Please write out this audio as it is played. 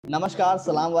Namaskar,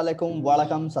 Salam Alaikum,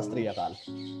 Walakam, Sastri Akal.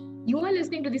 You are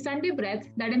listening to the Sunday Breath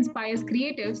that inspires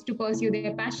creatives to pursue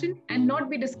their passion and not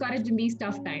be discouraged in these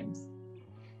tough times.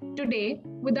 Today,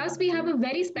 with us, we have a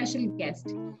very special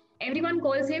guest. Everyone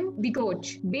calls him the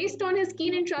coach, based on his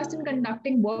keen interest in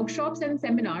conducting workshops and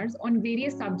seminars on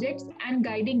various subjects and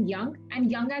guiding young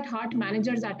and young at heart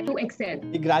managers to excel.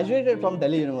 He graduated from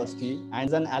Delhi University and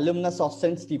is an alumnus of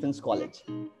St. Stephen's College.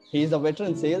 He is a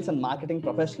veteran sales and marketing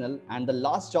professional, and the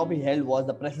last job he held was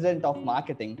the president of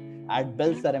marketing at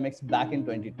Bell Ceramics back in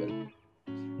 2012.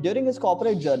 During his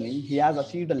corporate journey, he has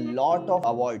achieved a lot of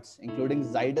awards, including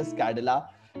Zydus Cadilla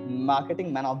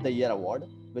Marketing Man of the Year Award,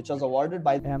 which was awarded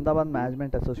by the Ahmedabad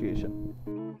Management Association.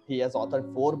 He has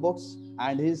authored 4 books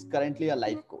and he is currently a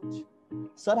life coach.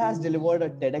 Sir has delivered a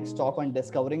TEDx talk on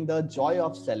discovering the joy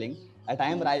of selling at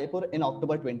IIM Raipur in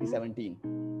October 2017.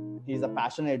 He is a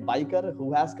passionate biker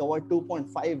who has covered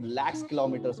 2.5 lakhs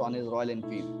kilometers on his Royal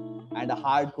Enfield and a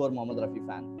hardcore Mohammad Rafi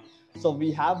fan. So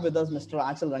we have with us Mr.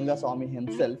 Achal Rangaswamy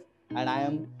himself, and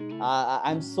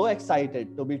I'm so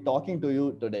excited to be talking to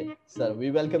you today. Sir,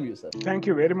 we welcome you, sir. Thank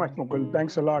you very much, Mukul.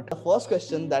 Thanks a lot. The first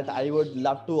question that I would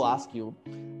love to ask you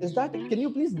is that can you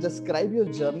please describe your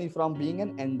journey from being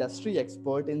an industry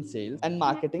expert in sales and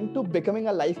marketing to becoming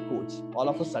a life coach all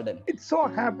of a sudden? It so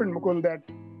happened, Mukul, that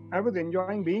I was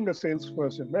enjoying being a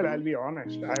salesperson. Well, I'll be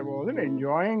honest. I wasn't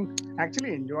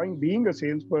enjoying being a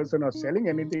salesperson or selling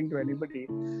anything to anybody.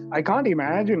 I can't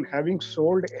imagine having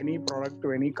sold any product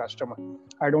to any customer.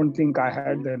 I don't think I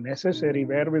had the necessary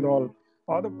wherewithal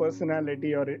or the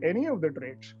personality or any of the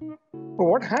traits. But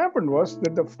what happened was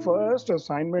that the first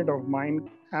assignment of mine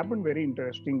happened very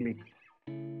interestingly.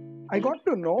 I got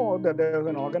to know that there was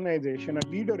an organization, a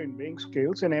leader in weighing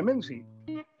scales, an MNC,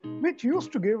 which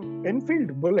used to give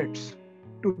Enfield bullets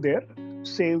to their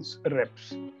sales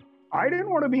reps. I didn't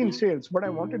want to be in sales, but I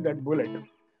wanted that bullet.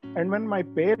 And when my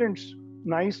parents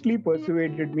nicely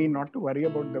persuaded me not to worry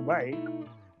about the bike,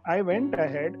 I went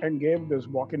ahead and gave this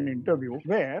walk-in interview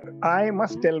where I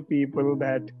must tell people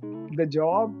that the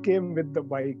job came with the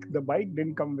bike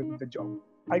didn't come with the job.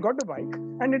 I got the bike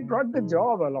and it brought the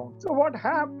job along. So what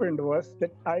happened was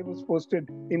that I was posted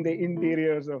in the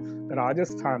interiors of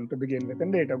Rajasthan to begin with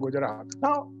and later Gujarat.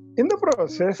 Now, in the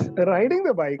process, riding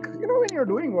the bike, when you're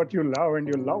doing what you love and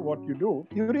you love what you do,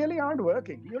 you really aren't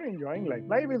working. You're enjoying life.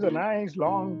 Life is a nice,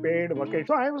 long, paid vacation.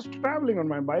 So I was traveling on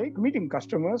my bike, meeting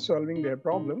customers, solving their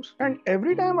problems. And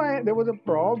every time there was a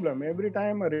problem, every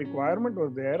time a requirement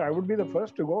was there, I would be the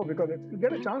first to go because I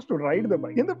get a chance to ride the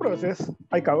bike. In the process,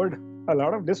 I covered a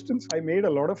lot of distance. I made a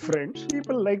lot of friends.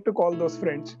 People like to call those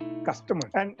friends customers.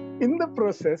 And in the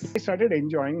process, I started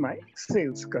enjoying my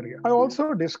sales career. I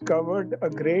also discovered a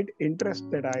great interest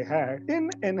that I had in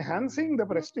enhancing the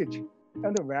prestige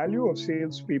and the value of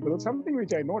salespeople, something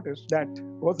which I noticed that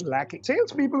was lacking.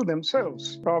 Salespeople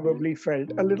themselves probably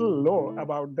felt a little low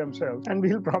about themselves. And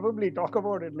we'll probably talk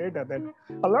about it later that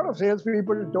a lot of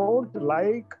salespeople don't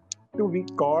like to be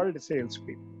called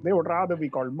salespeople. They would rather be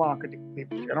called marketing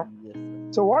people, Yes.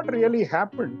 So what really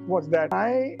happened was that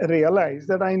I realized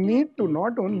that I need to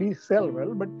not only sell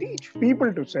well, but teach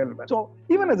people to sell well. So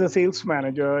even as a sales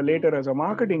manager, later as a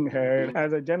marketing head,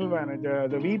 as a general manager,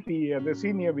 as a VP, as a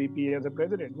senior VP, as a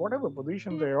president, whatever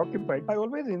positions I occupied, I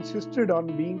always insisted on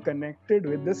being connected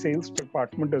with the sales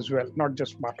department as well, not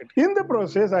just marketing. In the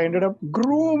process, I ended up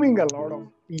grooming a lot of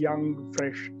young,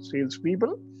 fresh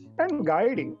salespeople and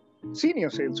guiding senior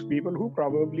salespeople who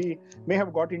probably may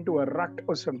have got into a rut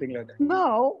or something like that.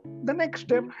 Now, the next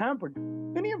step happened.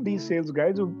 Many of these sales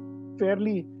guys who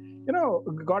fairly,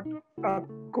 got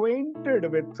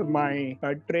acquainted with my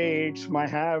traits, my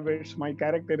habits, my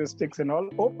characteristics and all,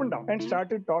 opened up and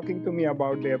started talking to me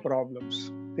about their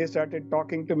problems. They started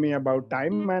talking to me about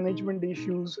time management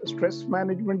issues, stress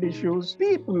management issues,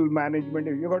 people management.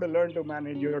 You got to learn to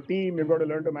manage your team. You got to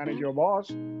learn to manage your boss.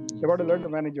 You got to learn to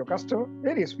manage your customer,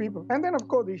 various people. And then, of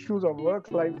course, issues of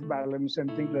work-life balance and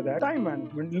things like that. Time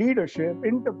management, leadership,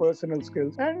 interpersonal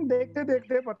skills. And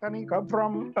dekhte pata nahi kab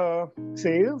from a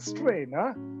sales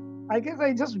trainer, I guess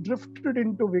I just drifted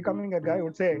into becoming a guy who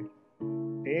would say,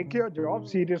 take your job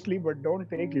seriously, but don't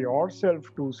take yourself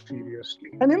too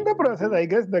seriously. And in the process, I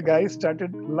guess the guys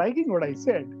started liking what I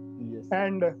said. Yes.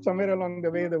 And somewhere along the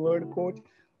way, the word coach,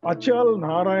 Achal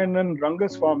Narayanan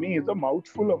Rangaswamy is a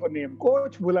mouthful of a name.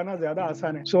 Coach bulana zyada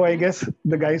aasan hai. So I guess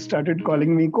the guys started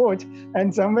calling me coach.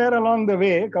 And somewhere along the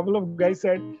way, a couple of guys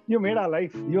said, you made our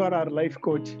life. You are our life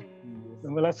coach.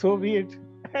 Well, so be it.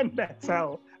 And that's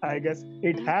how I guess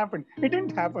it happened. It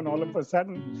didn't happen all of a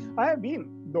sudden. I have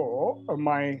been, though,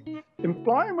 my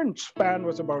employment span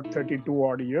was about 32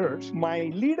 odd years.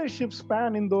 My leadership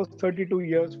span in those 32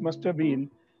 years must have been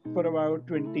for about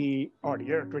 20 odd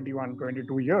years, 21,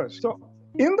 22 years. So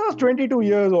in those 22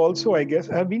 years also, I guess,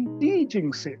 I've been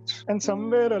teaching sales. And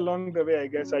somewhere along the way, I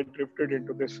guess I drifted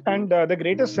into this. And the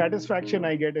greatest satisfaction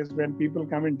I get is when people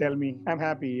come and tell me, I'm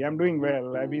happy, I'm doing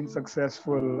well, I've been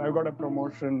successful, I've got a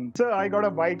promotion, so I got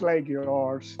a bike like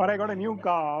yours, or I got a new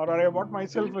car, or I bought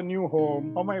myself a new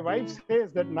home, or my wife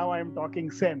says that now I'm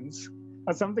talking sense,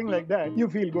 or something like that. You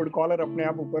feel good. Collar apne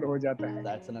aap upar ho jata hai.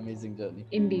 That's an amazing journey.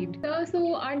 Indeed.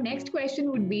 So our next question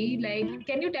would be like,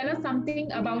 can you tell us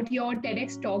something about your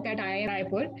TEDx talk at IIM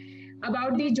Raipur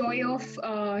about the joy of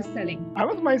selling? I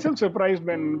was myself surprised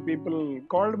when people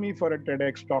called me for a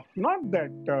TEDx talk. Not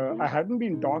that I hadn't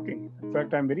been talking. In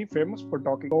fact, I'm very famous for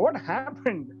talking. But what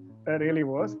happened really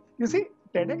was, you see,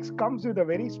 TEDx comes with a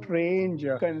very strange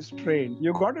constraint.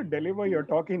 You got to deliver your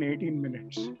talk in 18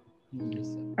 minutes. Yes,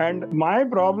 sir. And my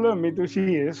problem,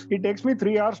 Mitushi, is it takes me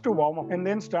 3 hours to warm up and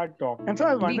then start talk. And so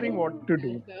I was wondering what to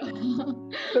do.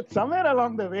 But somewhere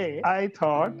along the way, I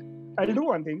thought, I'll do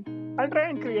one thing. I'll try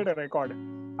and create a record.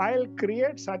 I'll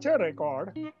create such a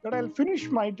record that I'll finish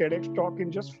my TEDx talk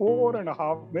in just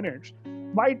 4.5 minutes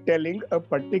by telling a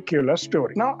particular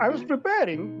story. Now, I was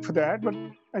preparing for that, but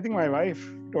I think my wife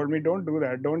told me, don't do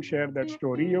that. Don't share that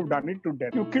story. You've done it to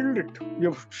death. You killed it.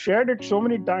 You've shared it so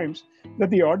many times that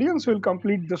the audience will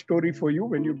complete the story for you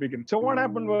when you begin. So what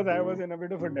happened was I was in a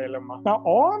bit of a dilemma. Now,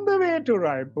 on the way to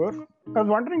Raipur, I was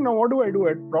wondering, now what do I do?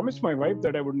 I promised my wife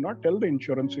that I would not tell the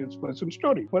insurance salesperson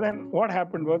story. But then what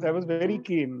happened was I was very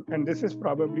keen, and this is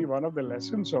probably one of the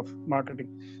lessons of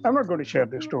marketing. I'm not going to share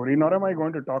this story, nor am I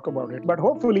going to talk about it. But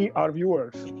hopefully our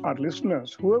viewers, our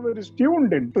listeners, whoever is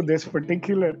tuned into this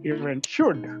particular event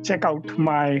should check out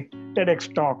my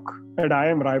TEDx talk at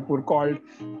IIM Raipur called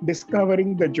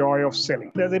Discovering the Joy of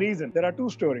Selling. There's a reason. There are two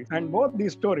stories, and both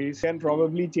these stories can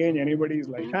probably change anybody's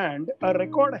life. And a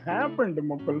record happened,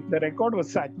 Mukul. The record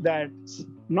was such that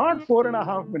not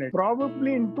 4.5 minutes,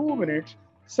 probably in 2 minutes,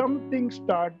 something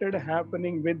started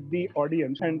happening with the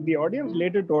audience. And the audience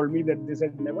later told me that this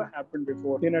had never happened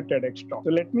before in a TEDx talk. So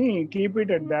let me keep it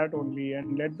at that only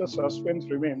and let the suspense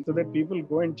remain so that people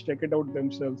go and check it out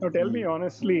themselves. Now tell me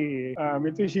honestly,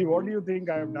 Mitishi, what do you think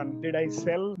I have done? Did I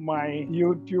sell my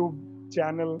YouTube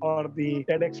channel or the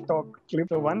TEDx talk clip?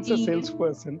 So once a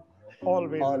salesperson,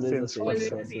 always a salesperson.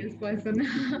 Always a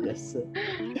salesperson. Yes, sir.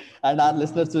 And our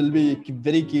listeners will be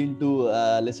very keen to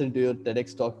listen to your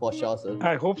TEDx talk for sure, sir.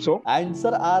 I hope so. And sir,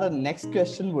 our next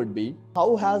question would be,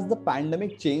 how has the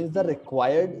pandemic changed the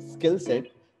required skill set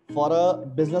for a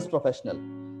business professional?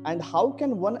 And how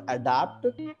can one adapt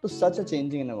to such a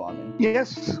changing environment?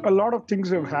 Yes, a lot of things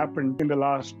have happened in the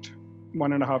last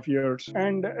 1.5 years.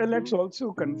 And let's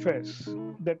also confess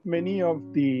that many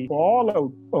of the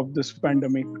fallout of this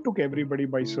pandemic took everybody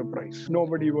by surprise.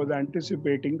 Nobody was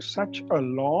anticipating such a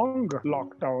long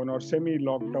lockdown or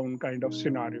semi-lockdown kind of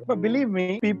scenario. But believe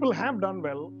me, people have done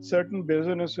well. Certain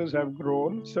businesses have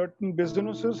grown, certain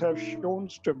businesses have shown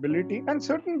stability, and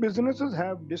certain businesses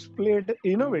have displayed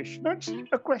innovation. It's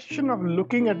a question of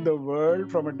looking at the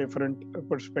world from a different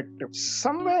perspective.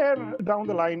 Somewhere down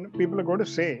the line, people are going to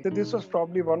say that this was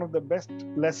probably one of the best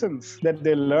lessons that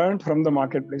they learned from the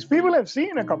marketplace. People have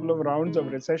seen a couple of rounds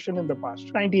of recession in the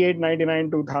past. 98, 99,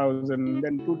 2000,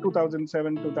 then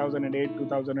 2007, 2008,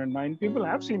 2009. People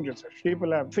have seen recession.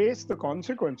 People have faced the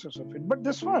consequences of it. But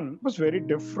this one was very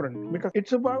different because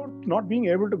it's about not being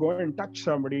able to go and touch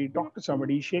somebody, talk to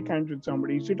somebody, shake hands with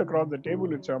somebody, sit across the table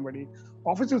with somebody.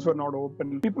 Offices were not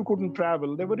open. People couldn't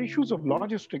travel. There were issues of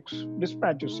logistics,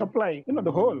 dispatches, supply,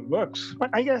 the whole works.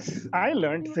 But I guess I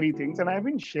learned 3 things, and I've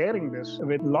been sharing this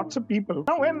with lots of people.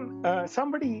 Now, when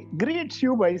somebody greets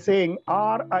you by saying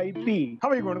RIP, how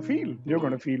are you going to feel? You're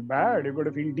going to feel bad. You're going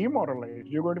to feel demoralized.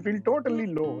 You're going to feel totally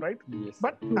low, right? Yes.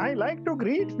 But I like to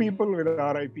greet people with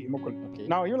RIP, Mukul. Okay.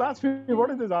 Now, you'll ask me,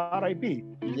 what is this RIP?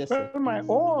 Yes, Well, sir. my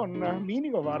own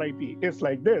meaning of RIP is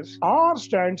like this. R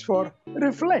stands for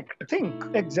reflect, think,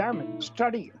 examine,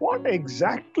 study. What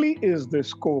exactly is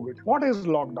this COVID? What is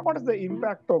lockdown? What is the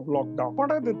impact of lockdown?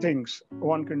 What are the things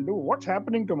one can do? What's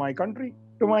happening to my country,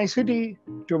 to my city,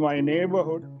 to my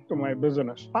neighborhood, to my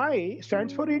business? I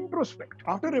stands for introspect.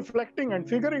 After reflecting and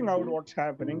figuring out what's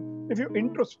happening, if you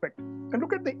introspect and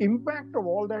look at the impact of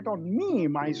all that on me,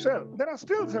 myself, there are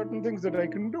still certain things that I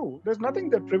can do. There's nothing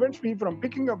that prevents me from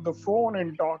picking up the phone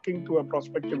and talking to a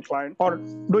prospective client or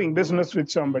doing business with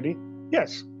somebody.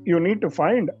 Yes, you need to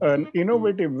find an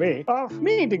innovative way of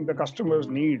meeting the customer's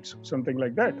needs, something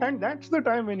like that. And that's the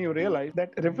time when you realize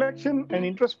that reflection and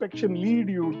introspection lead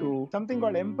you to something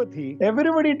called empathy.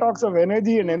 Everybody talks of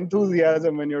energy and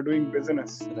enthusiasm when you're doing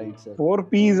business. Right, sir. 4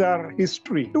 P's are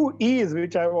history. 2 E's,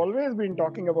 which I've always been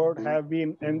talking about, have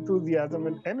been enthusiasm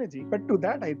and energy. But to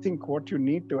that, I think what you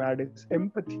need to add is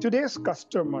empathy. Today's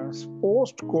customers,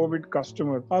 post-COVID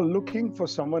customers, are looking for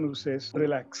someone who says,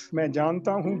 relax. मैं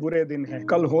जानता हूँ बुरे दिन हैं,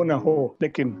 कल हो ना हो,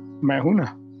 लेकिन मैं हूँ ना.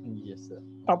 Yes, sir.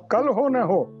 अब कल हो ना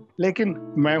हो, लेकिन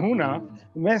मैं हूं ना,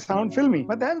 may sound filmy,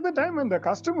 but that's the time when the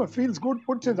customer feels good,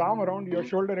 puts his arm around your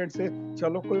shoulder and says,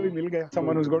 chalo koi mil gaya,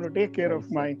 someone who's going to take care of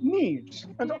my needs.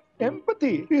 And so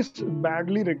empathy is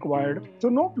badly required. So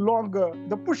no longer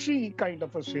the pushy kind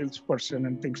of a salesperson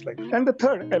and things like that. And the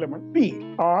third element,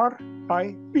 P,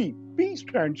 R-I-P. P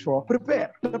stands for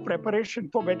prepare, the preparation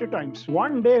for better times.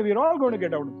 One day we're all going to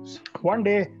get out of this. One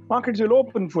day markets will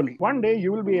open fully. One day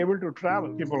you will be able to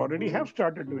travel. People already have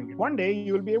started doing it. One day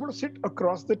you will be able to sit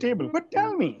across the table. But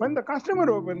tell me, when the customer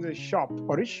opens his shop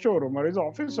or his showroom or his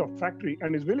office or factory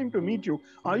and is willing to meet you,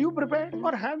 are you prepared?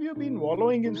 Or have you been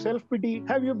wallowing in self-pity?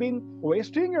 Have you been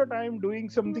wasting your time doing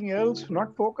something else,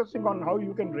 not focusing on how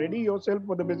you can ready yourself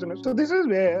for the business? So this is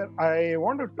where I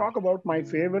want to talk about my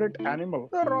favorite animal,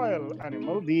 the royal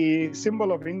animal, the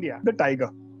symbol of India, the tiger.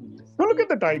 Now look at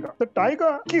the tiger. The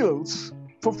tiger kills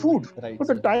for food. Right, But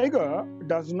the sir. tiger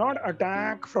does not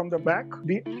attack from the back.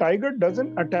 The tiger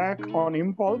doesn't attack on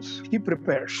impulse. He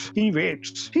prepares. He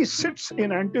waits. He sits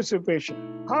in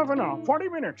anticipation. Half an hour, 40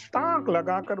 minutes, taak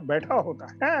lagakar baitha hota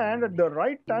hai. And at the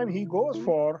right time, he goes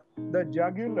for the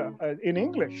jugular. In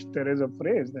English, there is a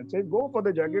phrase that says, go for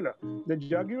the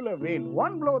jugular vein.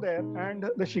 One blow there and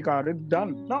the shikar is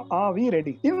done. Now, are we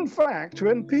ready? In fact,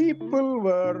 when people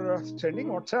were sending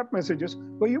WhatsApp messages,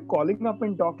 were you calling up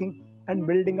and talking and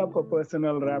building up a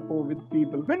personal rapport with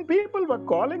people? When people were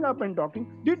calling up and talking,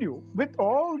 did you, with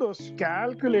all those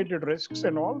calculated risks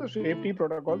and all the safety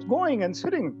protocols, going and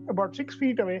sitting about 6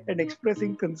 feet away and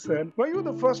expressing concern, were you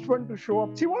the first one to show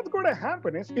up? See, what's going to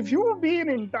happen is, if you've been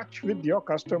in touch with your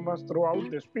customers throughout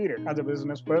this period as a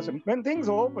business person, when things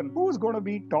open, who's going to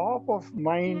be top of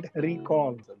mind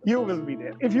recall? You will be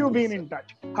there if you've been in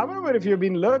touch. However, if you've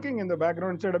been lurking in the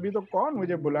background and said, abhi to kaun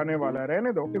mujhe bulane wala hai,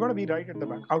 rehne do, you're going to be right at the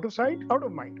back, out of sight, out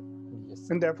of mind. Yes.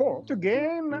 And therefore, to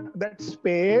gain that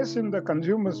space in the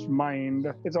consumer's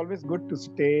mind, it's always good to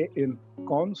stay in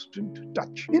constant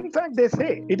touch. In fact, they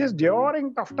say it is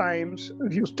during tough times,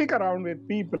 if you stick around with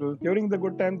people, during the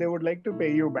good time, they would like to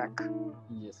pay you back.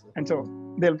 Yes, sir. And so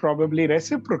they'll probably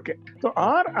reciprocate. So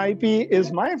RIP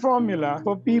is my formula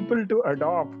for people to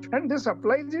adopt. And this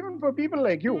applies even for people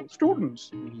like you,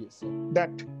 students. Yes, sir. That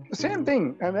same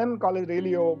thing. And when college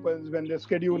really opens, when the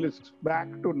schedule is back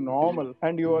to normal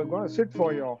and you are going to sit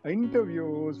for your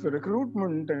interviews, for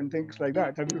recruitment and things like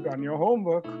that, have you done your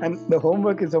homework? And the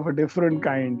homework is of a different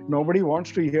kind. Nobody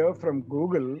wants to hear from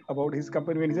Google about his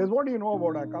company when he says, what do you know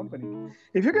about our company?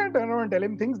 If you can turn around and tell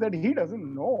him things that he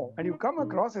doesn't know, and you come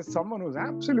across as someone who's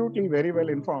absolutely very well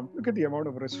informed, look at the amount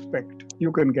of respect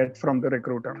you can get from the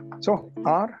recruiter. So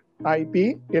RIP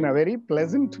in a very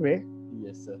pleasant way.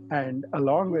 Yes, sir. And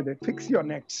along with it, fix your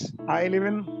nets. I live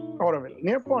in Oroville,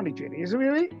 near Pondicherry. It's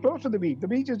very close to the beach. The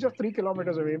beach is just 3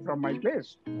 kilometers away from my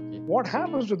place. Okay. What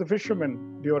happens to the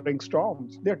fishermen during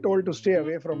storms? They're told to stay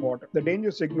away from water. The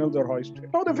danger signals are hoisted.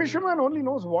 Now, the fisherman only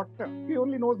knows water. He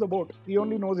only knows the boat. He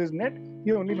only knows his net.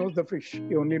 He only knows the fish.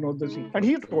 He only knows the sea. And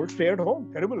he's told, stay at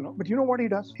home. Terrible, no? But you know what he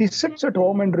does? He sits at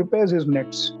home and repairs his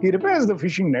nets. He repairs the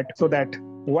fishing net so that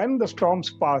when the storms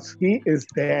pass, he is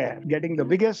there getting the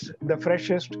biggest, the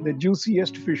freshest, the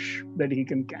juiciest fish that he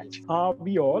can catch. Are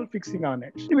we all fixing our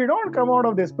nets? If we don't come out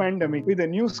of this pandemic with a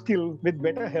new skill, with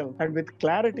better health, and with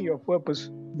clarity of purpose,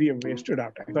 we have wasted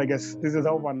our time. So I guess this is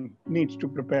how one needs to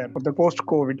prepare for the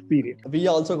post-COVID period. We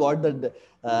also got the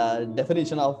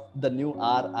definition of the new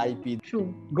RIP.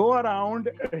 True. Go around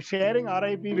sharing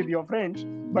RIP with your friends,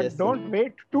 but Yes, sir. don't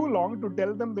wait too long to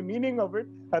tell them the meaning of it.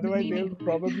 Otherwise, they'll Meaning.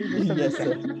 probably Yes,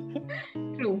 misunderstand.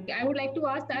 sir. True. I would like to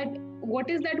ask that, what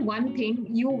is that one thing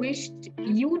you wished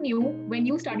you knew when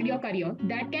you started your career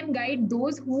that can guide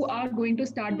those who are going to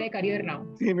start their career now?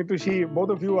 See, Mitushi,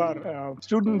 both of you are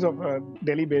students of a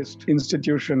Delhi-based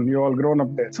institution. You all grown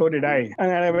up there. So did I.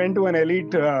 And I went to an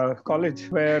elite college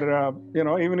where,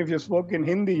 even if you spoke in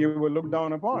Hindi, you were looked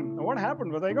down upon. And what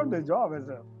happened was I got this job as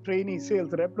a trainee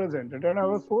sales representative, and I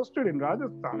was posted in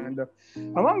Rajasthan. And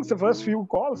amongst the first few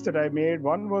calls that I made,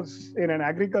 one was in an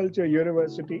agriculture university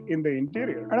university in the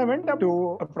interior. And I went up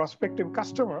to a prospective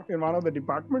customer in one of the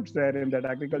departments there in that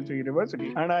agriculture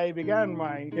university. And I began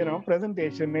my,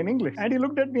 presentation in English. And he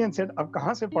looked at me and said, "Ab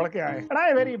kahan se padh ke aaye?" And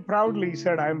I very proudly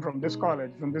said, "I am from this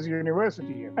college, from this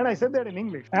university." And I said that in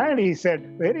English. And he said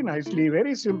very nicely,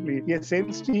 very simply, "Ye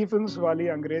St. Stephen's wali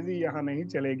अंग्रेजी यहाँ नहीं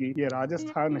चलेगी, ये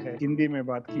राजस्थान है, हिंदी में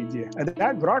बात कीजिए." And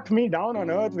that brought me down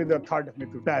on earth with a thought,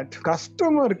 Mithu, that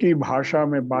customer की भाषा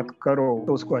में बात करो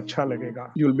तो उसको अच्छा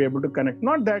लगेगा. You'll be able to connect.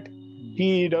 Not that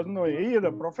he doesn't know. He is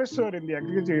a professor in the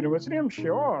agriculture university. I'm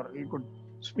sure he could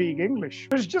speak English.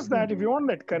 It's just that if you want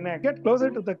that connect, get closer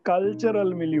to the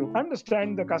cultural milieu,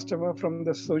 understand the customer from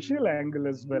the social angle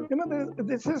as well.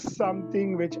 This is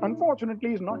something which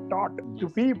unfortunately is not taught to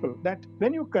people, that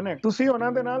when you connect, ਤੁਸੀਂ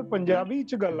ਉਹਨਾਂ ਦੇ ਨਾਲ ਪੰਜਾਬੀ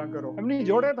ਚ ਗੱਲਾਂ ਕਰੋ, એમની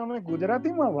જોડે તમે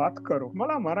ગુજરાતીમાં વાત કરો,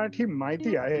 मला मराठी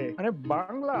माहिती आहे અને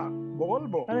બાંગ્લા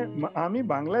બોલબો અને આમી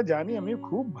બાંગ્લા જાની અમે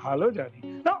ખૂબ ભાલો Jani.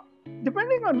 Now,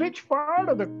 depending on which part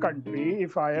of the country,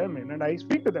 if I am in and I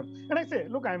speak to them and I say,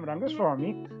 "Look, I'm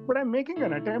Rangaswamy, but I'm making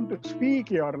an attempt to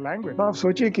speak your language." तो आप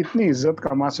सोचिए कितनी इज्जत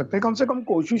कमा सकते हैं, कम से कम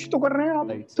कोशिश तो कर रहे हैं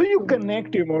आप. So you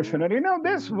connect emotionally. Now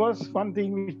this was one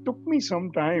thing which took me some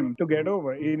time to get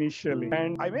over initially,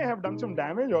 and I may have done some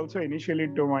damage also initially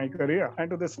to my career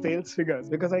and to the sales figures,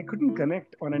 because I couldn't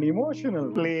connect on an emotional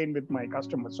plane with my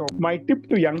customers. So my tip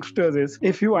to youngsters is,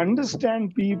 if you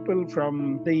understand people from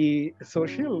the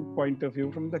social point of view,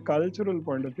 from the cultural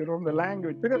point of view, from the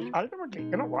language, because ultimately,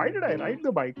 why did I ride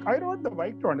the bike? I rode the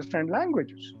bike to understand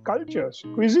languages, cultures,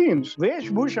 cuisines,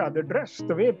 veshbhusha, the dress,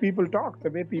 the way people talk,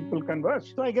 the way people converse.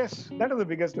 So I guess that is the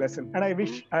biggest lesson, and I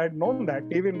wish I had known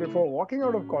that even before walking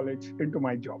out of college into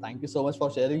my job. Thank you so much for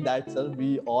sharing that, sir.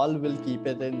 We all will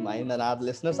keep it in mind, and our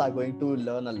listeners are going to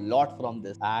learn a lot from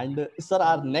this. And sir,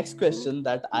 our next question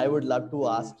that I would love to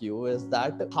ask you is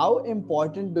that how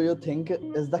important do you think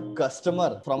is the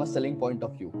customer from a selling point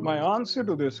of view? My answer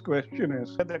to this question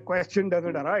is that the question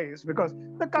doesn't arise because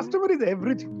the customer is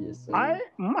everything. Yes, sir. I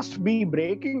must be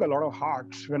breaking a lot of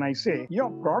hearts when I say your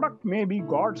product may be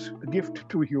God's gift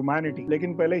to humanity.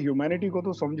 लेकिन पहले humanity को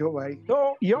तो समझो भाई. So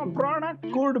your product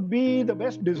could be the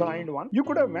best designed one. You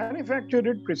could have manufactured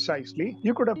it precisely.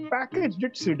 You could have packaged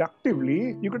it seductively.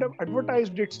 You could have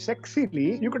advertised it sexily.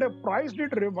 You could have priced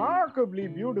it remarkably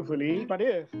beautifully. But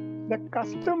if the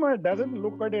customer doesn't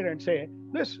look at it and say,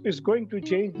 "This is going to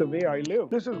change the way I live.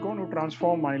 This is going to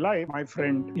transform my life," my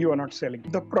friend, you are not selling.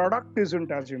 The product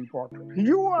isn't as important.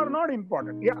 You are not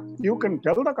important. Yeah, you can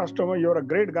tell the customer you're a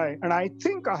great guy, and I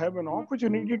think I have an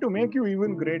opportunity to make you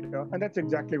even greater. And that's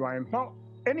exactly why I'm now.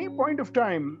 Any point of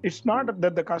time, it's not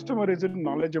that the customer isn't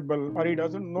knowledgeable or he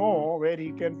doesn't know where he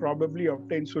can probably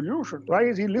obtain solutions. Why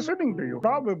is he listening to you?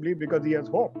 Probably because he has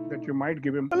hope that you might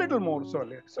give him a little more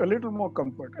solace, a little more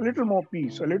comfort, a little more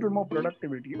peace, a little more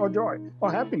productivity or joy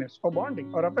or happiness or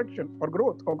bonding or affection or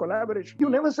growth or collaboration.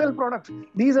 You never sell products.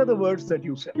 These are the words that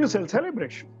you sell. You sell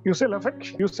celebration, you sell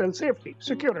affection, you sell safety,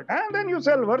 security, and then you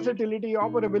sell versatility,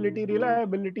 operability,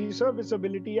 reliability,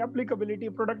 serviceability,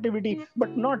 applicability, productivity,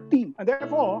 but not team. And therefore,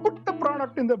 put the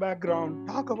product in the background.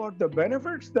 Talk about the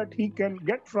benefits that he can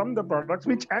get from the products,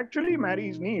 which actually marry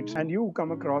his needs, and you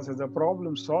come across as a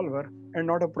problem solver and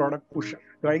not a product pusher.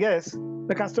 So I guess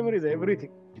the customer is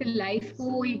everything. Life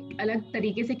को एक अलग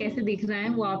तरीके से कैसे देख रहा है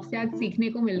वो आपसे आज सीखने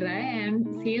को मिल रहा है, एंड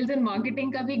सेल्स एंड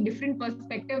मार्केटिंग का भी एक डिफरेंट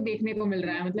पर्सपेक्टिव देखने को मिल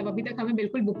रहा है. मतलब अभी तक हमें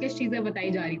बिल्कुल बुकिश चीजें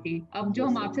बताई जा रही थी, अब जो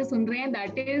हम आपसे सुन रहे हैं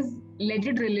that is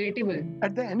legit relatable.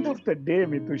 At the end of the day,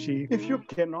 Mitushi, if you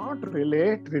cannot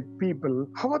relate with people,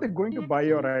 how are they going to buy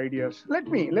your ideas? Let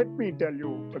me tell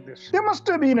you this. There must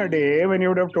have been a day when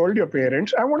you would have told your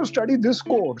parents, "I want to study this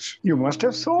course." You must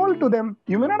have sold to them.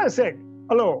 You may not have said,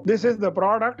 "Hello, this is the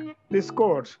product, this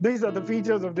course. These are the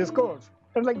features of this course."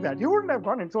 And like that. You wouldn't have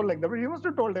gone and sold like that. But you must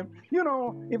have told them,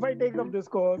 if I take up this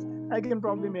course, I can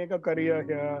probably make a career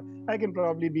here. I can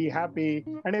probably be happy.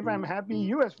 And if I'm happy,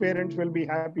 you as parents will be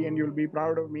happy and you'll be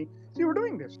proud of me. So you're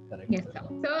doing this. Correct. Yes,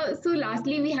 sir. So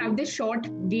lastly, we have this short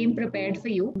game prepared for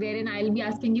you, wherein I'll be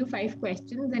asking you 5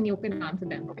 questions and you can answer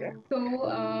them. Okay. So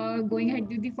going ahead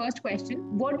with the first question,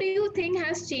 what do you think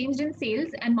has changed in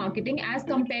sales and marketing as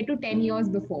compared to 10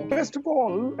 years before? First of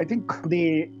all, I think the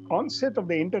onset of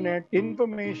the internet,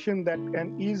 information that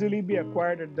can easily be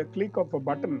acquired at the click of a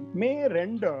button may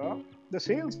render the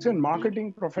sales and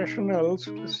marketing professionals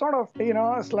sort of,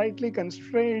 a slightly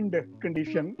constrained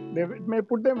condition. It may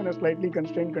put them in a slightly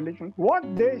constrained condition. What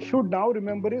they should now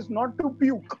remember is not to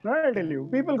puke. I'll tell you,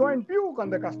 people go and puke on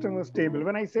the customer's table.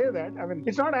 When I say that, I mean,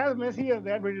 it's not as messy as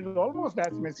that, but it is almost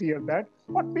as messy as that.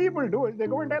 What people do is they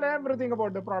go and tell everything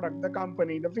about the product, the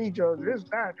company, the features, this,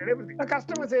 that, and everything. The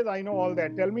customer says, I know all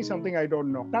that. Tell me something I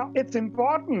don't know. Now, it's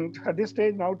important at this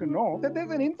stage now to know that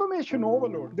there's an information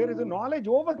overload. There is a knowledge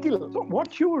overkill. So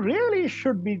what you really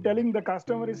should be telling the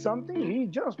customer is something he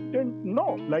just didn't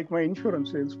know, like my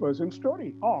insurance salesperson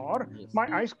story, or my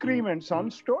ice cream and son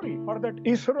story, or that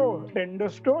ISRO tender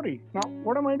story. Now,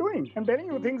 what am I doing? I'm telling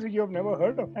you things that you have never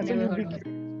heard of. And so you'll be curious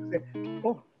to say,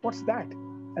 oh, what's that?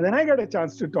 And then I get a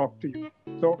chance to talk to you.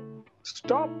 So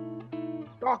stop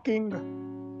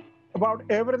talking about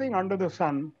everything under the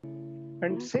sun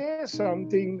and say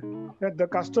something that the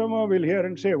customer will hear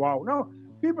and say, wow. Now,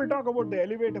 people talk about the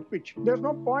elevator pitch. There's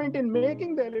no point in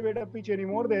making the elevator pitch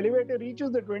anymore. The elevator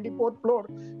reaches the 24th floor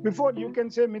before you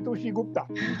can say Mitushi Gupta.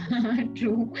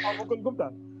 True. Or Mukul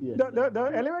Gupta. Yes.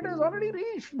 The elevator has already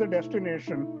reached the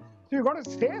destination. So you've got to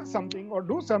say something or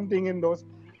do something in those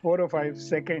 4 or 5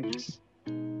 seconds.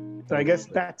 So I guess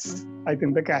that's, I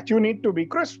think, the catch. You need to be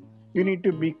crisp, you need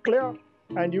to be clear,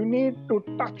 and you need to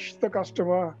touch the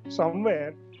customer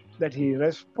somewhere that he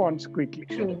responds quickly.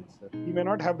 True. He may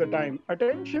not have the time.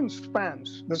 Attention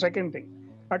spans, the second thing.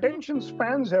 Attention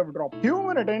spans have dropped.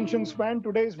 Human attention span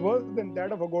today is worse than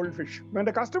that of a goldfish. When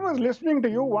the customer is listening to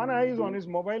you, one eye is on his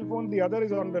mobile phone, the other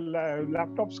is on the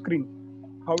laptop screen.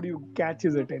 How do you catch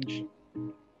his attention?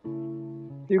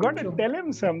 You got to tell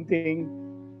him something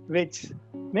which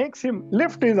makes him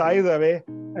lift his eyes away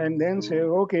and then say,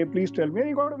 okay, please tell me. And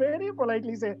you got to very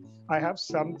politely say, I have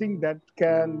something that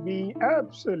can be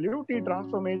absolutely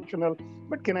transformational,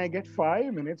 but can I get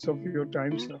 5 minutes of your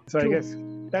time, sir? So I guess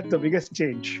that's the biggest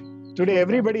change. Today,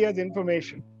 everybody has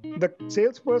information. The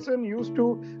salesperson used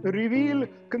to reveal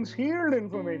concealed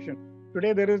information.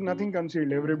 Today, there is nothing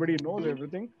concealed. Everybody knows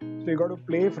everything. So you got to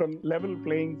play from level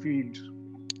playing fields.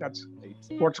 That's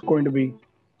what's going to be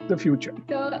the future.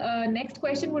 The next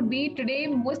question would be, today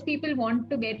most people want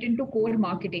to get into core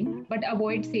marketing but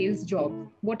avoid sales jobs.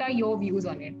 What are your views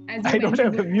on it? As you I don't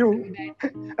have a view.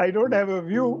 That. I don't have a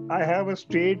view. I have a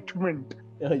statement.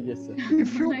 Yes, sir.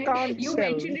 If you can't you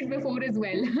sell, mentioned it before as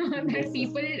well, that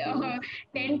people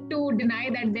tend to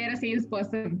deny that they're a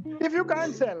salesperson. if you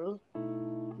can't sell,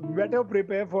 better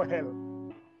prepare for hell.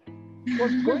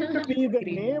 Was going to be the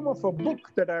name of a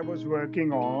book that I was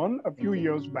working on a few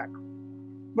years back.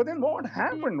 But then what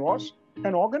happened was,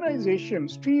 an organization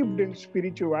steeped in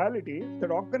spirituality,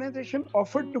 that organization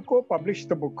offered to co-publish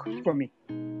the book for me.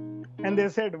 And they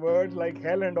said words like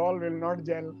hell and all will not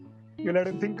gel. You'll have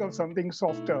to think of something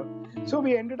softer. So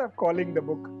we ended up calling the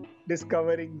book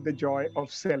Discovering the Joy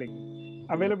of Selling.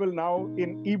 Available now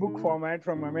in ebook format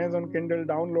from Amazon Kindle,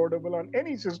 downloadable on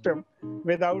any system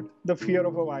without the fear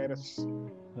of a virus.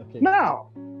 Okay. Now,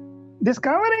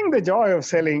 Discovering the Joy of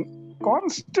Selling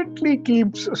constantly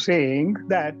keeps saying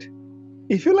that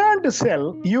if you learn to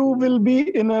sell, you will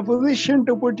be in a position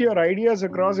to put your ideas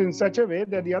across in such a way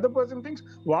that the other person thinks,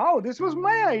 wow, this was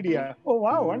my idea. Oh,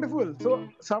 wow, wonderful. So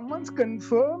someone's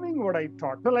confirming what I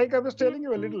thought. So like I was telling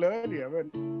you a little earlier,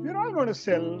 we're all going to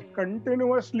sell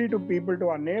continuously to people, to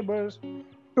our neighbors,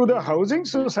 to the housing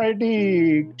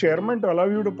society chairman to allow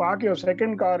you to park your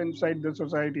second car inside the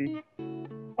society.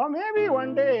 Or maybe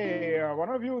one day, one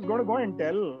of you is going to go and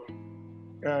tell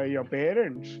your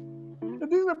parents that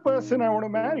this is the person I want to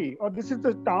marry, or this is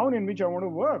the town in which I want to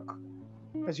work.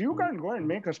 As you can't go and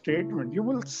make a statement, you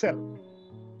will sell.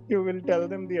 You will tell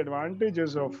them the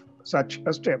advantages of such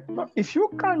a step. If you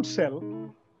can't sell,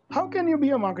 how can you be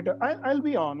a marketer? I'll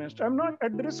be honest. I'm not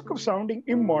at the risk of sounding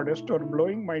immodest or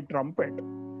blowing my trumpet.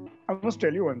 I must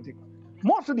tell you one thing.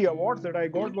 Most of the awards that I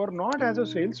got were not as a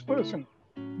salesperson.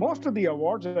 Most of the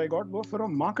awards that I got were for a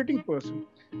marketing person.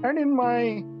 And in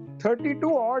my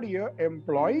 32-odd year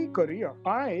employee career,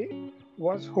 I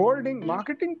was holding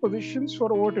marketing positions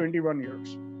for over 21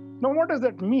 years. Now, what does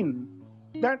that mean?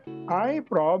 That I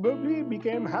probably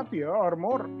became happier or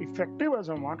more effective as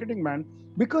a marketing man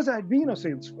because I'd been a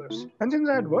salesperson. And since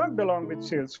I had worked along with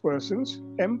salespersons,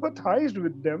 empathized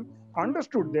with them,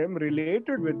 understood them,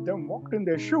 related with them, walked in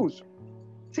their shoes.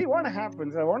 See what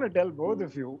happens, I want to tell both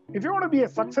of you, if you want to be a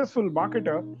successful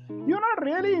marketer, you're not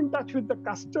really in touch with the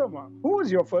customer. Who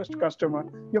is your first customer?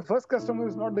 Your first customer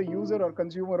is not the user or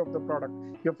consumer of the product.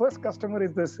 Your first customer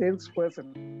is the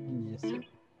salesperson. Yes, sir.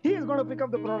 He is going to pick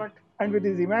up the product and with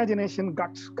his imagination,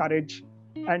 guts, courage,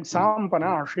 and some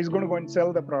panache, he's going to go and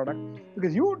sell the product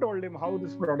because you told him how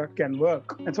this product can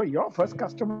work. And so your first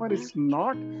customer is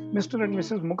not Mr. and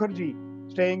Mrs. Mukherjee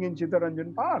staying in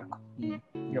Chittaranjan Park.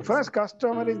 Your first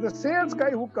customer is the sales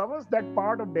guy who covers that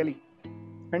part of Delhi.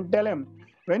 And tell him,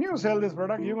 when you sell this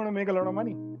product, you're going to make a lot of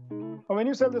money. Or when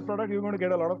you sell this product, you're going to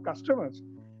get a lot of customers.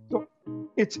 So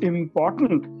it's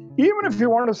important, even if you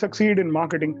want to succeed in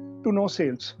marketing, to know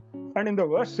sales. And in the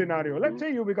worst scenario, let's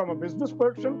say you become a business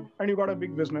person and you got a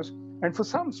big business, and for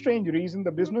some strange reason,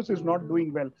 the business is not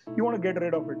doing well. You want to get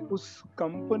rid of it. उस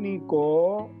company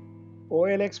को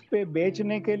OLX पे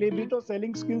बेचने के लिए भी तो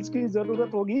selling skills की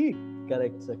जरूरत होगी.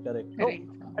 Correct, sir. Correct. So,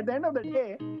 at the end of the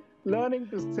day, learning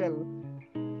to sell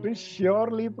will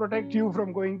surely protect you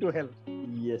from going to hell.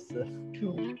 Yes, sir.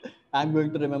 I'm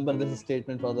going to remember this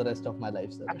statement for the rest of my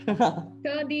life, sir.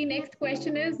 Sir, the next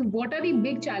question is, what are the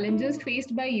big challenges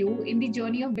faced by you in the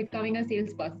journey of becoming a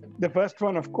salesperson? The first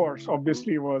one, of course,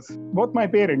 obviously was both my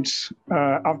parents.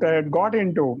 After I had got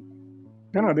into,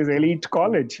 this elite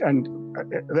college, and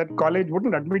that college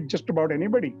wouldn't admit just about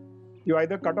anybody. You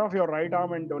either cut off your right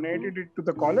arm and donated it to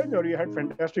the college, or you had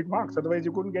fantastic marks. Otherwise,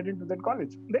 you couldn't get into that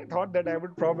college. They thought that I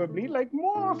would probably, like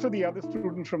most of the other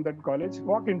students from that college,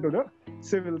 walk into the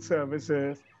civil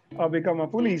services or become a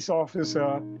police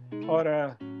officer or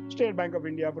a State Bank of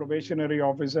India probationary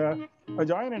officer or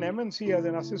join an MNC as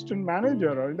an assistant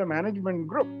manager or in the management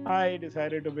group. I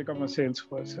decided to become a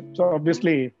salesperson. So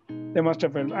obviously, they must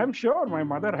have felt, I'm sure my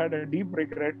mother had a deep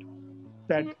regret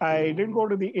that I didn't go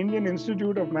to the Indian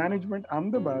Institute of Management,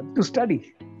 Ahmedabad, to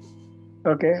study.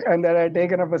 Okay, and that I had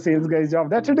taken up a sales guy's job.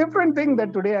 That's a different thing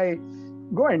that today I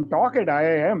go and talk at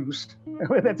IIMs.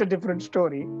 That's a different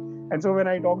story. And so when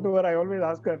I talk to her, I always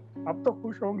ask her, "Ab to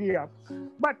khush hongi aap."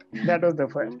 But that was the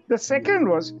first. The second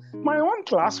was my own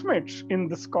classmates in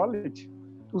this college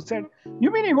who said,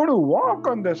 "You mean you're going to walk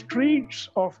on the streets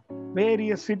of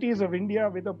various cities of India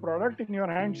with a product in your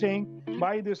hand saying,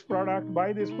 buy this product,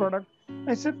 buy this product?"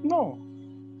 I said, "No,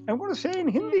 I'm going to say in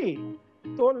Hindi,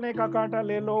 तोलने का कांटा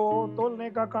ले लो, तोलने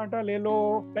का कांटा ले लो,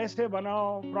 पैसे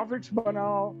बनाओ, profits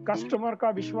बनाओ, customer का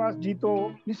विश्वास जीतो."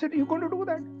 He said, "You're going to do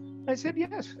that?" I said,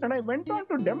 "Yes." And I went on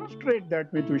to demonstrate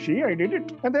that with Ushi. I did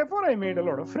it. And therefore, I made a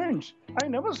lot of friends. I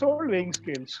never sold weighing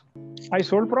scales. I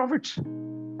sold profits.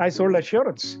 I sold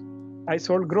assurance. I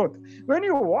sold growth. When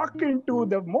you walk into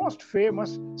the most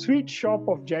famous sweet shop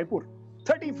of Jaipur,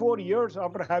 34 years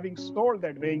after having sold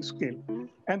that weighing scale,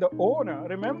 and the owner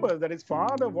remembers that his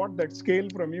father bought that scale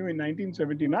from you in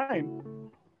 1979,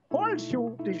 holds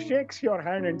you, shakes your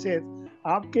hand and says,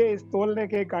 "आपके इस तोलने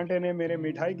के कांटे ने मेरे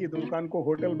मिठाई की दुकान को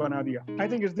होटल बना दिया." I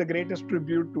think it's the greatest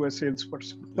tribute to a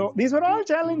salesperson. So these were all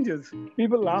challenges.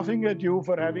 People laughing at you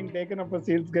for having taken up a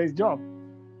sales guy's job.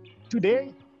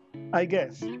 Today, I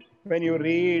guess, when you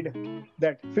read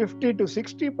that 50 to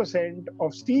 60%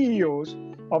 of CEOs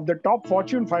of the top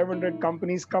Fortune 500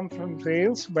 companies come from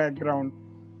sales background,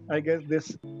 I guess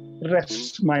this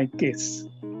rests my case.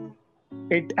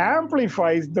 It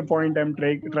amplifies the point I'm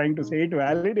trying to say. It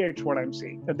validates what I'm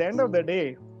saying. At the end of the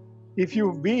day, if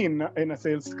you've been in a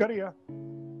sales career,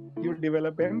 you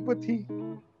develop empathy,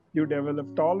 you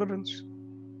develop tolerance,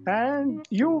 and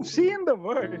you've seen the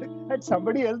world at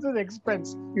somebody else's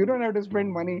expense. You don't have to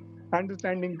spend money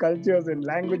understanding cultures and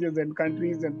languages and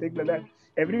countries and things like that.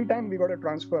 Every time we got to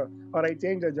transfer or I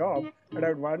change a job, and I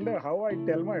would wonder how I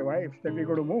tell my wife that we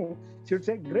got to move. She would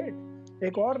say, "Great,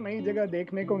 एक और नई जगह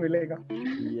देखने को मिलेगा."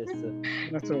 Yes, sir.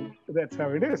 So that's how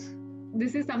it is.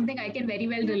 This is something I can very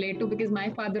well relate to because my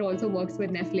father also works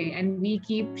with Nestle and we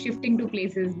keep shifting to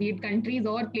places, be it countries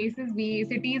or places,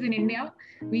 cities in India.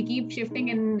 We keep shifting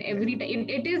and every time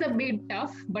it is a bit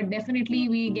tough, but definitely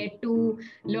we get to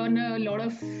learn a lot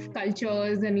of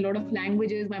cultures and a lot of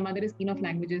languages. My mother is keen of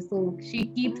languages, so she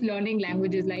keeps learning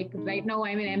languages. Like right now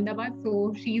I'm in Ahmedabad,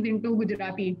 so she's into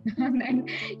Gujarati and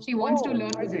she wants to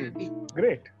learn Gujarati.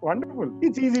 Great, wonderful.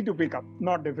 It's easy to pick up,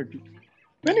 not difficult.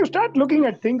 When you start looking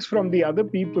at things from the other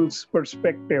people's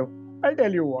perspective, I'll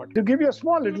tell you what, to give you a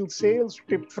small little sales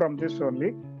tip from this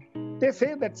only, they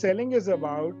say that selling is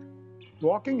about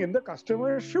walking in the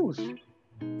customer's shoes.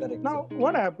 Correct. Now,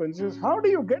 what happens is, how do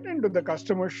you get into the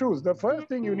customer's shoes? The first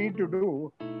thing you need to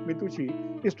do,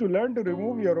 Mitushi, is to learn to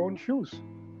remove your own shoes.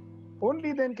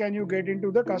 Only then can you get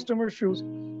into the customer's shoes.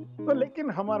 So,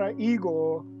 lekin hamara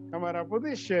ego, hamara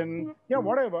position,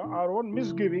 whatever, our own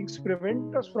misgivings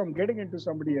prevent us from getting into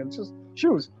somebody else's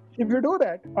shoes. If you do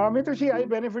that, Mitushi, I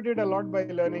benefited a lot by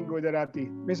learning Gujarati.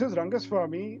 Mrs.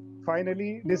 Rangaswamy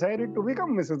finally decided to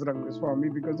become Mrs.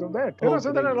 Rangaswamy because of that.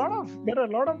 So there are a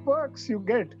lot of perks you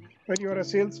get when you're a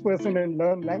salesperson and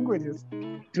learn languages.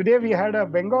 Today we had a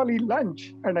Bengali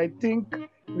lunch, and I think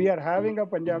we are having a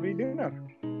Punjabi dinner.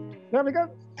 Yeah, because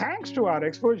thanks to our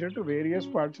exposure to various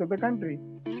parts of the country.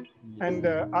 And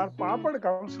our papad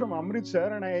comes from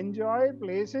Amritsar, and I enjoy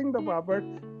placing the papad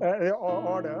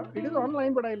order. It is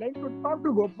online, but I like to talk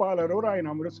to Gopal Arora in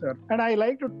Amritsar, and I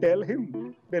like to tell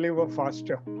him deliver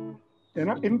faster,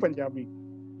 in Punjabi.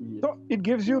 So it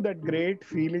gives you that great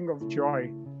feeling of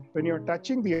joy when you're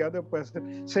touching the other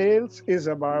person. Sales is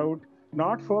about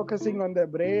not focusing on the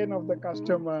brain of the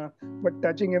customer, but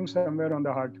touching him somewhere on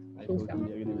the heart. I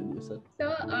totally agree with you, sir.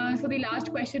 So the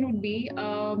last question would be,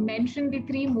 mention the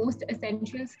 3 most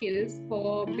essential skills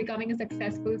for becoming a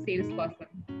successful salesperson.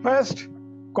 First,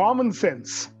 common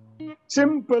sense.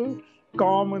 Simple,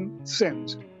 common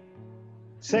sense.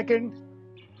 Second,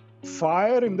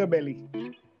 fire in the belly.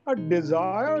 A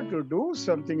desire to do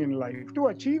something in life, to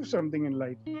achieve something in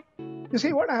life. You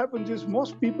see, what happens is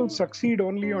most people succeed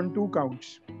only on 2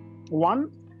 counts.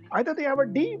 One, either they have a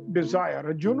deep desire,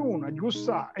 a junoon, a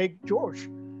gussa, a josh,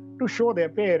 to show their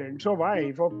parents or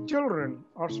wife or children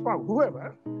or spouse,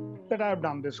 whoever, that I have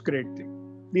done this great thing.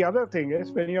 The other thing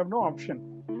is when you have no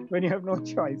option, when you have no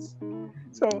choice.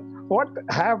 So what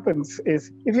happens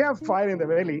is, if you have fire in the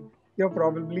belly, you're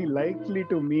probably likely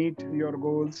to meet your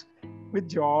goals with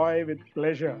joy, with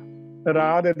pleasure,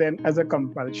 rather than as a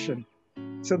compulsion.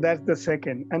 So that's the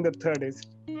second. And the third is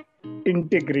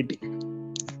integrity.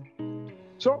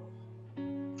 So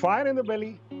fire in the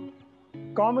belly,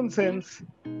 common sense,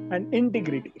 and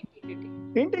integrity.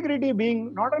 Integrity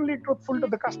being not only truthful to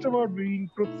the customer, being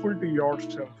truthful to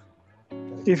yourself.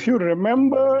 If you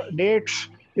remember dates,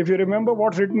 if you remember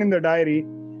what's written in the diary,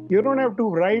 you don't have to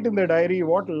write in the diary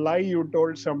what lie you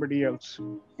told somebody else.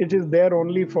 It is there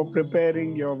only for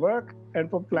preparing your work and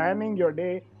for planning your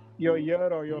day, your year,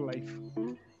 or your life.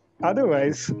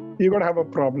 Otherwise, you're going to have a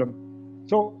problem.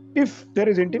 So if there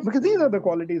is integrity, because these are the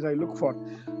qualities I look for.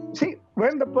 See,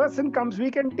 when the person comes,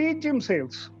 we can teach him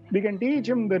sales. We can teach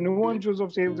him the nuances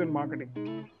of sales and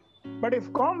marketing. But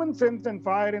if common sense and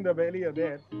fire in the belly are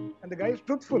there, and the guy is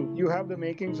truthful, you have the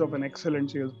makings of an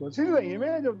excellent salesperson. See, the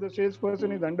image of the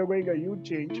salesperson is undergoing a huge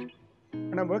change.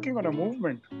 And I'm working on a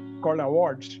movement called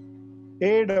awards,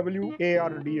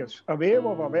 AWARDS, a wave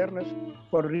of awareness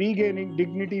for regaining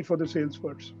dignity for the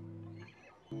salesperson.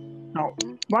 Now,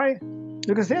 why?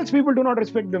 Because salespeople do not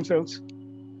respect themselves.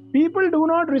 People do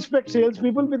not respect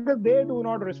salespeople because they do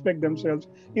not respect themselves.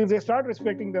 If they start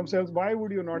respecting themselves, why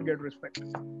would you not get respect?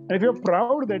 And if you're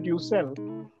proud that you sell.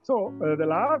 So the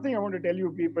last thing I want to tell you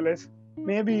people is,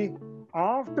 maybe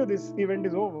after this event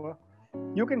is over,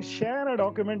 you can share a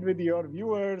document with your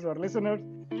viewers or listeners.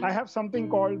 I have something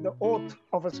called the oath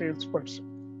of a salesperson.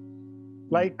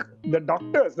 Like the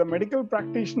doctors, the medical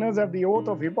practitioners have the oath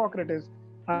of Hippocrates.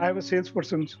 I have a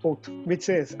salesperson's oath, which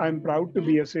says I'm proud to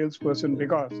be a salesperson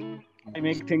because I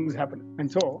make things happen. And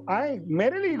so I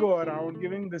merrily go around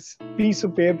giving this piece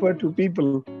of paper to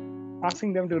people,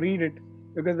 asking them to read it.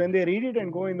 Because when they read it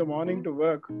and go in the morning to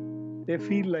work, they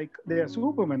feel like they are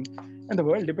supermen and the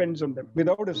world depends on them.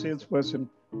 Without a salesperson,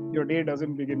 your day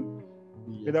doesn't begin.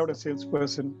 Without a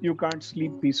salesperson, you can't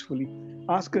sleep peacefully.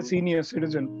 Ask a senior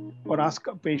citizen or ask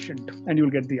a patient and you'll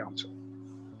get the answer.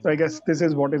 So I guess this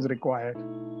is what is required.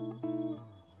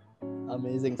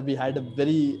 Amazing. We had a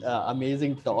very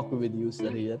amazing talk with you,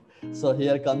 sir, here. So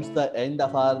here comes the end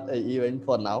of our event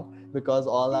for now, because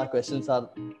all our questions are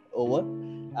over.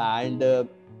 And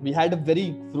we had a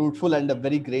very fruitful and a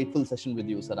very grateful session with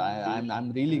you, sir.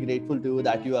 I'm really grateful to you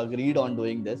that you agreed on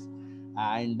doing this.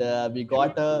 And we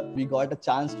got a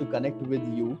chance to connect with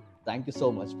you. Thank you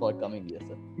so much for coming here,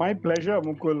 sir. My pleasure,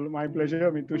 Mukul. My pleasure,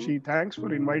 Mitushi. Thanks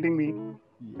for inviting me.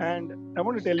 And I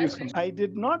want to tell you something. I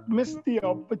did not miss the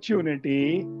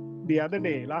opportunity the other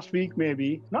day, last week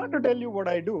maybe, not to tell you what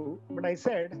I do, but I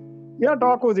said, your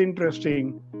talk was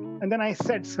interesting. And then I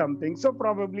said something, so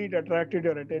probably it attracted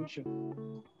your attention.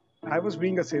 I was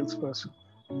being a salesperson.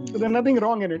 So there's nothing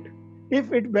wrong in it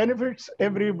if it benefits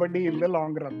everybody in the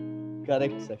long run.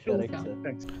 Correct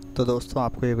sir. तो दोस्तों,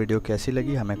 आपको ये video कैसी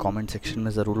लगी हमें comment section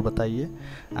में ज़रूर बताइए.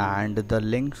 And the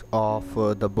link of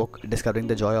the book discovering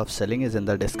the Joy of selling is in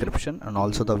the description and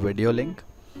also the video link.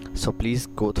 So please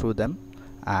go through them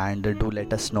and do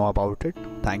let us know about it.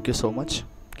 Thank you so much.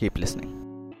 Keep listening.